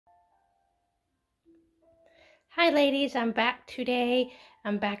Hi ladies, I'm back today.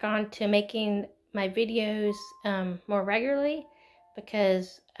 I'm back on to making my videos more regularly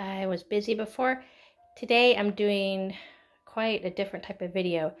because I was busy before. Today I'm doing quite a different type of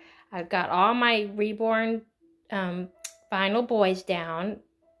video. I've got all my Reborn vinyl boys down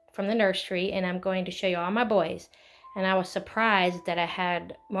from the nursery, and I'm going to show you all my boys. And I was surprised that I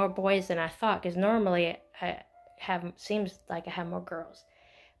had more boys than I thought, because normally seems like I have more girls.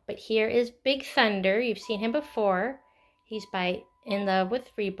 But here is Big Thunder. You've seen him before. He's by In Love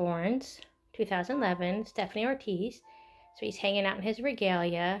with Reborns, 2011, Stephanie Ortiz. So he's hanging out in his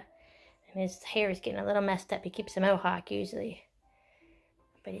regalia, and his hair is getting a little messed up. He keeps a mohawk usually,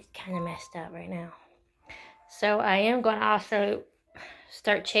 but he's kind of messed up right now. So I am going to also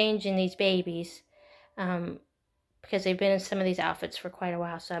start changing these babies because they've been in some of these outfits for quite a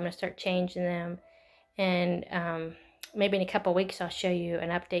while. So I'm going to start changing them, and maybe in a couple weeks I'll show you an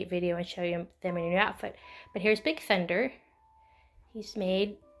update video and show you them in a new outfit. But here's Big Thunder. He's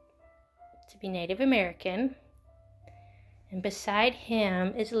made to be Native American. And beside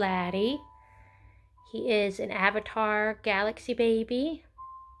him is Laddie. He is an Avatar Galaxy baby.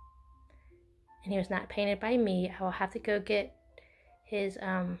 And he was not painted by me. I will have to go get his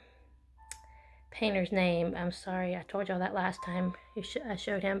painter's name. I'm sorry, I told y'all that last time I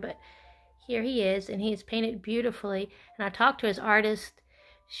showed him, but here he is, and he's painted beautifully. And I talked to his artist.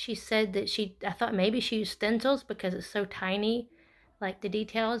 She said that I thought maybe she used stencils because it's so tiny, like the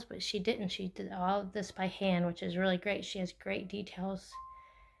details, but she didn't. She did all of this by hand, which is really great. She has great details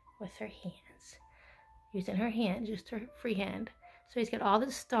with her hands, using her hand, just her free hand. So he's got all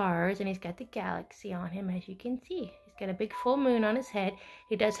the stars, and he's got the galaxy on him, as you can see. He's got a big full moon on his head.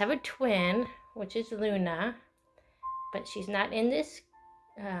 He does have a twin, which is Luna, but she's not in this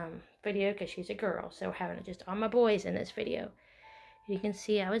video because she's a girl. So we're having just all my boys in this video. You can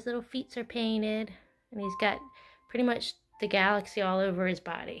see how his little feet are painted, and he's got pretty much the galaxy all over his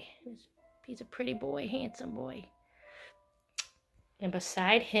body. He's a pretty boy, handsome boy. And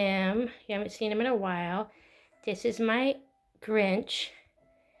beside him, you haven't seen him in a while, this is my Grinch.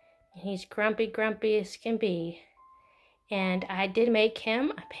 He's grumpy as can be. And I did make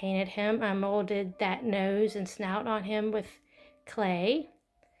him. I painted him. I molded that nose and snout on him with clay.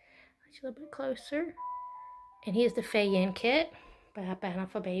 A little bit closer. And he's the Fay-Yin kit by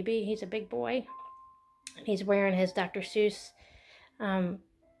Banalpha Baby. He's a big boy. And he's wearing his Dr. Seuss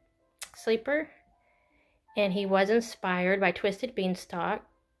sleeper. And he was inspired by Twisted Beanstalk.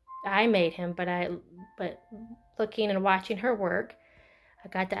 I made him, but looking and watching her work, I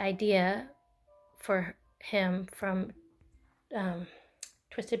got the idea for him from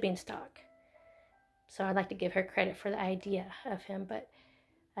Twisted Beanstalk. So I'd like to give her credit for the idea of him, but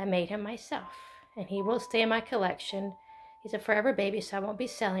I made him myself, and he will stay in my collection. He's a forever baby, so I won't be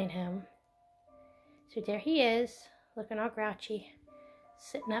selling him. So there he is, looking all grouchy,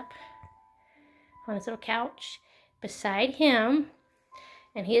 sitting up on his little couch. Beside him,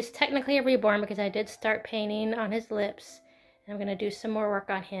 and he is technically a reborn because I did start painting on his lips, and I'm going to do some more work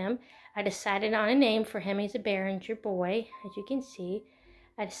on him. I decided on a name for him. He's a Behringer boy, as you can see.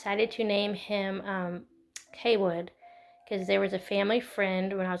 I decided to name him Haywood, because there was a family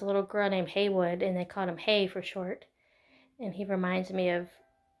friend when I was a little girl named Haywood, and they called him Hay for short. And he reminds me of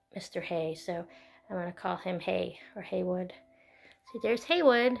Mr. Hay, so I'm going to call him Hay, or Haywood. So there's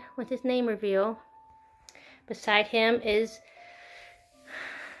Haywood with his name reveal. Beside him is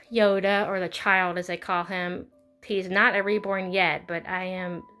Yoda, or the child as they call him. He's not a reborn yet, but I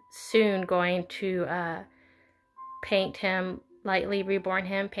am soon going to paint him, lightly reborn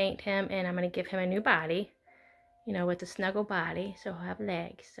him, paint him, and I'm going to give him a new body. You know, with a snuggle body, so he'll have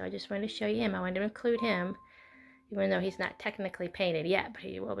legs. So I just wanted to show you him. I wanted to include him, even though he's not technically painted yet, but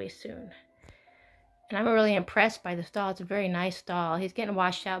he will be soon. And I'm really impressed by this doll. It's a very nice doll. He's getting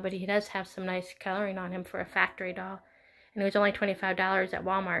washed out, but he does have some nice coloring on him for a factory doll. And it was only $25 at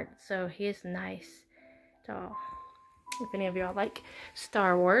Walmart, so he is a nice doll. If any of y'all like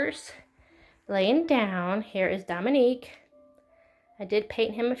Star Wars. Laying down, here is Dominique. I did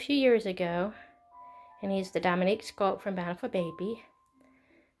paint him a few years ago. And he's the Dominique sculpt from Bountiful Baby.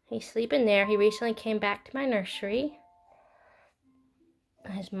 He's sleeping there. He recently came back to my nursery.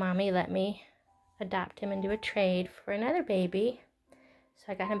 His mommy let me adopt him and do a trade for another baby. So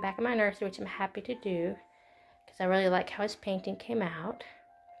I got him back in my nursery, which I'm happy to do, because I really like how his painting came out.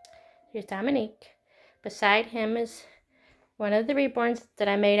 Here's Dominique. Beside him is one of the reborns that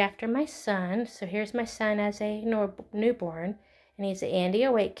I made after my son. So here's my son as a newborn. And he's the Andy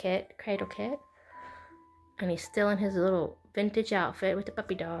Awake kit, cradle kit. And he's still in his little vintage outfit with the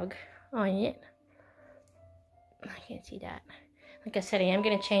puppy dog on it. I can't see that. Like I said, I am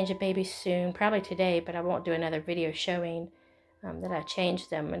going to change the babies soon, probably today, but I won't do another video showing that I changed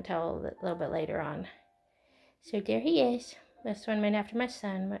them until a little bit later on. So there he is. This one made after my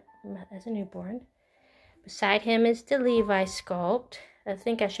son as a newborn. Beside him is the Levi sculpt. I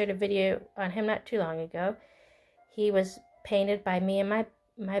think I showed a video on him not too long ago. He was painted by me and my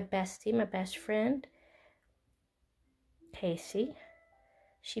bestie, my best friend, Casey.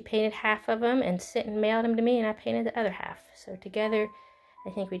 She painted half of him and sent and mailed him to me, and I painted the other half. So together, I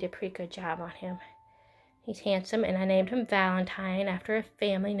think we did a pretty good job on him. He's handsome, and I named him Valentine after a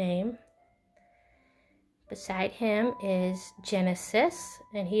family name. Beside him is Genesis,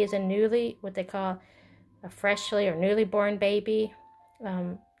 and he is what they call a freshly or newly born baby,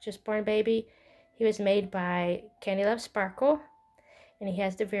 just born baby. He was made by Candy Love Sparkle, and he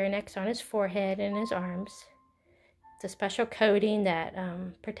has the Vernix on his forehead and his arms. It's a special coating that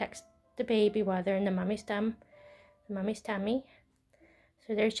protects the baby while they're in the mommy's tummy.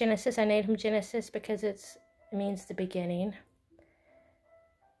 So there's Genesis. I named him Genesis because it means the beginning.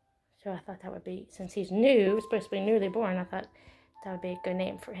 So I thought that would be, since he's new, supposed to be newly born, I thought that would be a good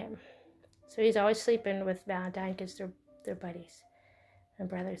name for him. So he's always sleeping with Valentine because they're buddies and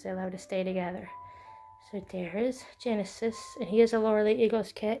brothers. They love to stay together. So there is Genesis, and he is a Lower Lee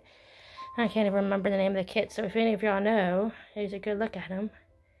Eagles kit. I can't even remember the name of the kit, so if any of y'all know, here's a good look at him.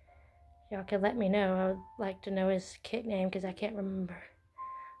 Y'all can let me know. I would like to know his kit name because I can't remember.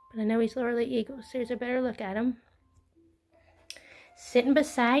 But I know he's Lower Lee Eagles, so here's a better look at him. Sitting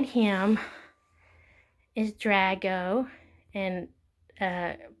beside him is Drago, and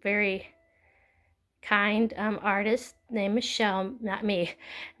a very kind artist named Michelle, not me,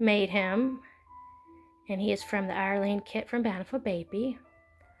 made him. And he is from the Arlene kit from Bountiful Baby.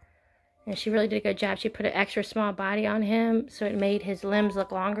 And she really did a good job. She put an extra small body on him, so it made his limbs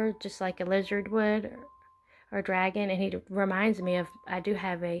look longer, just like a lizard would, or a dragon. And he reminds me of, I do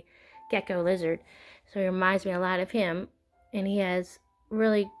have a gecko lizard, so he reminds me a lot of him. And he has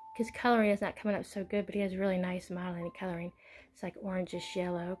really, his coloring is not coming up so good, but he has really nice modeling and coloring. It's like orangish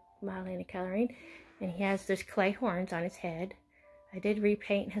yellow modeling and coloring. And he has those clay horns on his head. I did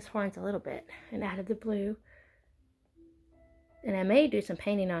repaint his horns a little bit and added the blue. And I may do some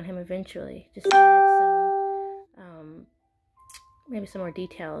painting on him eventually. Just to add some, maybe some more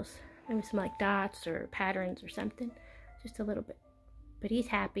details. Maybe some like dots or patterns or something. Just a little bit. But he's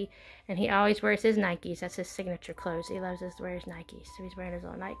happy. And he always wears his Nikes. That's his signature clothes. He loves to wear his Nikes. So he's wearing his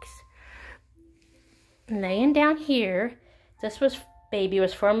little Nikes. Laying down here, baby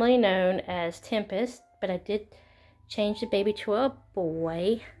was formerly known as Tempest. But I did change the baby to a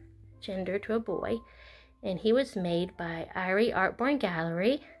boy. Gender to a boy. And he was made by Irie Artborn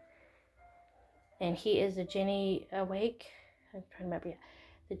Gallery. And he is a Jenny Awake. I'm trying to remember. Yeah.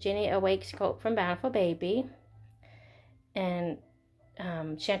 The Jenny Awake sculpt from Bountiful Baby. And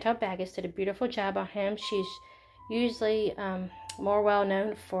Chantal Baggis did a beautiful job on him. She's usually more well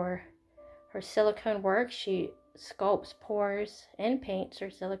known for her silicone work. She sculpts, pours, and paints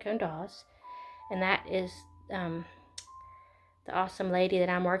her silicone dolls. And that is the awesome lady that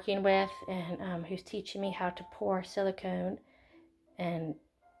I'm working with, and who's teaching me how to pour silicone and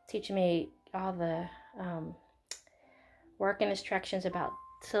teaching me all the work and instructions about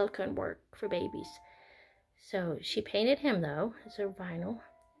silicone work for babies. So she painted him though, as a vinyl,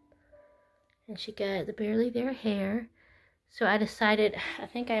 and she got the barely there hair. So I decided, I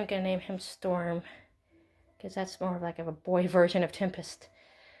think I'm gonna name him Storm, because that's more like of a boy version of Tempest,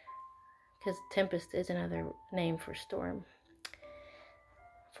 because Tempest is another name for Storm.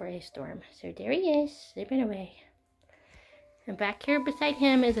 For a storm. So there he is, sleeping away. And back here beside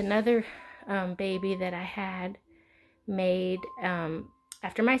him is another baby that I had made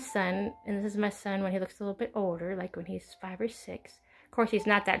after my son. And this is my son when he looks a little bit older, like when he's 5 or 6. Of course, he's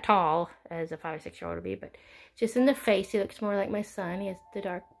not that tall as a 5 or 6-year-old would be, but just in the face, he looks more like my son. He has the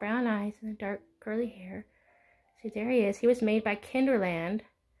dark brown eyes and the dark curly hair. See, there he is. He was made by Kinderland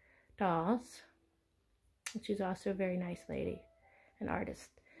Dolls. And she's also a very nice lady, an artist.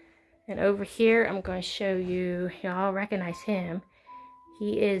 And over here, I'm going to show you, y'all recognize him.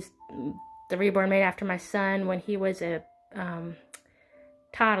 He is the Reborn made after my son when he was a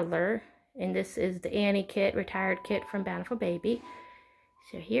toddler. And this is the Annie kit, retired kit from Bountiful Baby.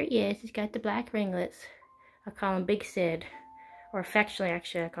 So here he is. He's got the black ringlets. I call him Big Sid. Or affectionately,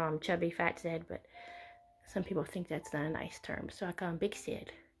 actually, I call him Chubby Fat Sid. But some people think that's not a nice term. So I call him Big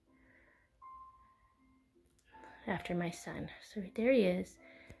Sid. After my son. So there he is.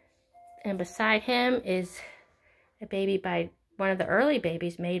 And beside him is a baby by one of the early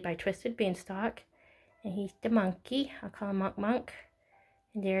babies made by Twisted Beanstalk. And he's the monkey. I'll call him Monk.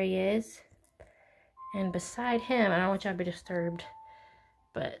 And there he is. And beside him, I don't want y'all to be disturbed,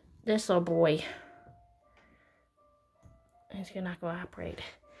 but this little boy, he's not going to operate.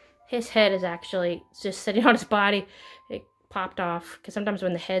 His head is actually just sitting on his body. It popped off, because sometimes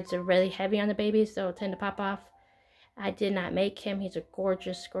when the heads are really heavy on the babies, they'll tend to pop off. I did not make him. He's a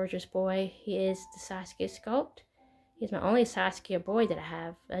gorgeous, gorgeous boy. He is the Saskia sculpt. He's my only Saskia boy that I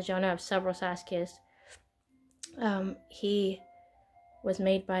have. As y'all know, I have several Saskias. He was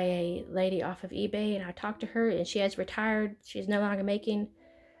made by a lady off of eBay, and I talked to her, and she has retired. She's no longer making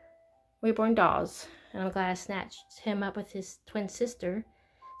Reborn dolls, and I'm glad I snatched him up with his twin sister.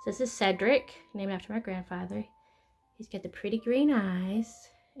 So this is Cedric, named after my grandfather. He's got the pretty green eyes,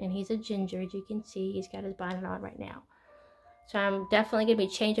 and he's a ginger, as you can see. He's got his bonnet on right now. So I'm definitely going to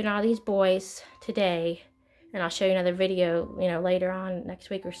be changing all these boys today, and I'll show you another video, you know, later on next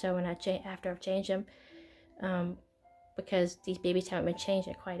week or so when after I've changed them, because these babies haven't been changed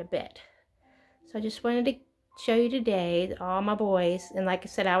in quite a bit. So I just wanted to show you today all my boys, and like I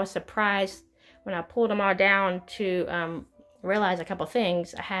said, I was surprised when I pulled them all down to realize a couple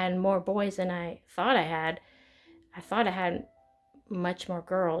things. I had more boys than I thought I had. I thought I had much more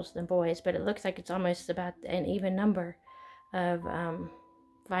girls than boys, but it looks like it's almost about an even number of vinyl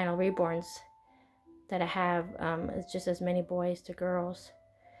reborns that I have. It's just as many boys to girls.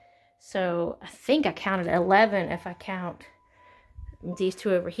 So I think I counted 11 if I count these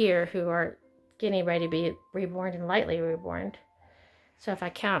two over here who are getting ready to be reborn and lightly reborn. So if I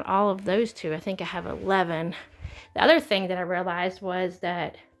count all of those two, I think I have 11. The other thing that I realized was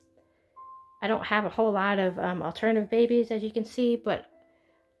that I don't have a whole lot of alternative babies, as you can see, but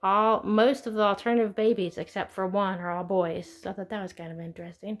most of the alternative babies, except for one, are all boys. So I thought that was kind of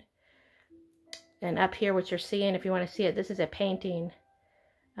interesting. And up here, what you're seeing, if you want to see it, this is a painting.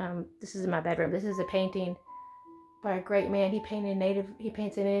 This is in my bedroom. This is a painting by a great man. He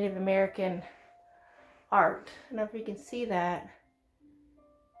paints a Native American art. I don't know if you can see that.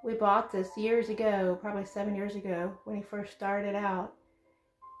 We bought this years ago, probably 7 years ago, when he first started out.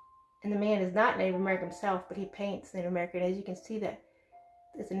 And the man is not Native American himself, but he paints Native American. As you can see, that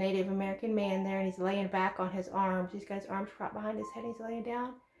there's a Native American man there, and he's laying back on his arms. He's got his arms propped behind his head, and he's laying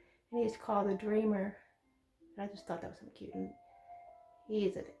down. And he's called the Dreamer. And I just thought that was so cute. And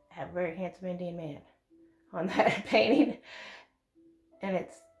he's a very handsome Indian man on that painting. And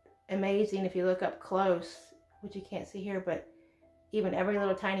it's amazing if you look up close, which you can't see here, but even every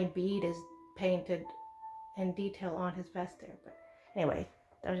little tiny bead is painted in detail on his vest there. But anyway,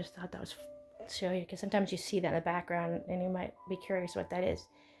 I just thought that was to show you, because sometimes you see that in the background and you might be curious what that is.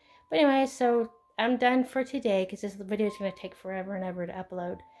 But anyway, so I'm done for today, because this video is going to take forever and ever to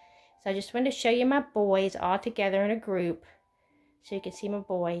upload. So I just wanted to show you my boys all together in a group, so you can see my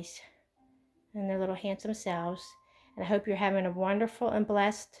boys and their little handsome selves. And I hope you're having a wonderful and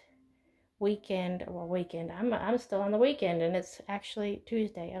blessed weekend. Well, weekend. I'm still on the weekend, and it's actually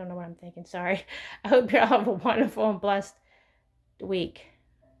Tuesday. I don't know what I'm thinking. Sorry. I hope you all have a wonderful and blessed week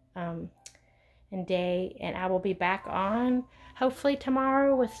and day. And I will be back on hopefully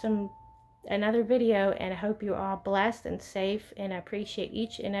tomorrow with another video. And I hope you're all blessed and safe. And I appreciate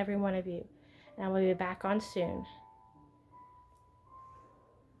each and every one of you. And I will be back on soon.